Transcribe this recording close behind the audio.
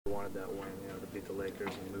Wanted that win, to beat the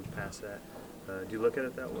Lakers and move past that. Do you look at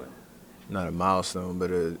it that way? Not a milestone, but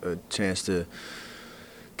a chance to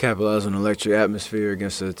capitalize on an electric atmosphere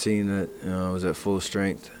against a team that was at full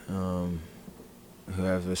strength, who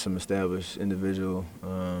have some established individual,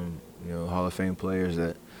 Hall of Fame players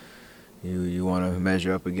that you want to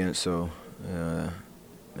measure up against. So,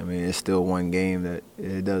 it's still one game that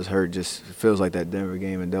it does hurt. Just feels like that Denver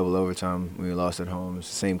game in double overtime when we lost at home. It's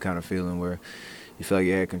the same kind of feeling where you feel like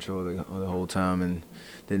you had control the whole time and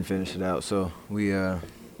didn't finish it out. So we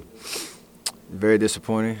very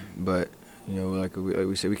disappointing, but like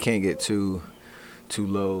we said, we can't get too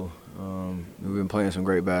low. We've been playing some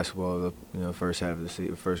great basketball the first half of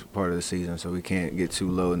the first part of the season, so we can't get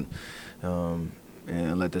too low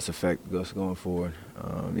and let this affect us going forward.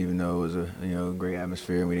 Even though it was a great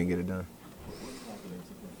atmosphere and we didn't get it done.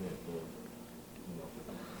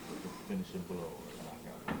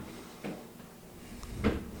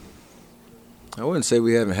 I wouldn't say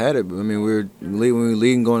we haven't had it, but when we were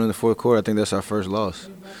leading going in the fourth quarter, I think that's our first loss.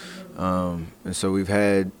 And so we've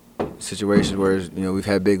had situations where we've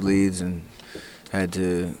had big leads and had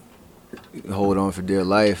to hold on for dear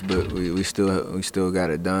life, but we still got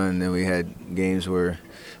it done. And then we had games where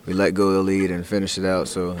we let go of the lead and finished it out.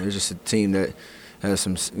 So it's just a team that has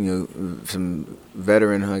some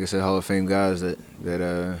veteran, like I said, Hall of Fame guys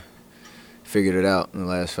that figured it out in the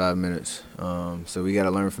last 5 minutes. So we got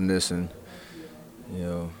to learn from this and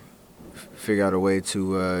figure out a way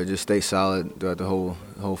to just stay solid throughout the whole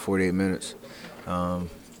 48 minutes,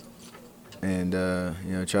 and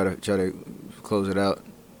try to close it out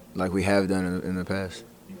like we have done in the past.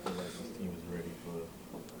 Do you feel like this team is ready for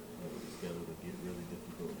the schedule to get really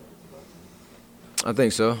difficult? I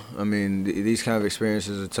think so. These kind of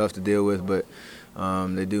experiences are tough to deal with, but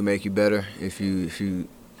they do make you better if you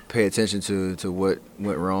pay attention to what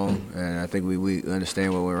went wrong. And I think we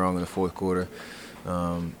understand what went wrong in the fourth quarter.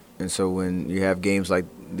 And so when you have games like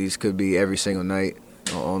these, could be every single night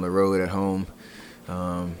on the road at home,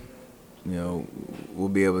 we'll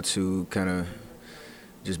be able to kind of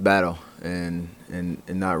just battle and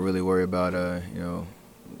not really worry about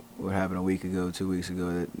what happened a week ago, 2 weeks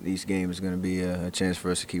ago. That each game is going to be a chance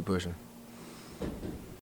for us to keep pushing.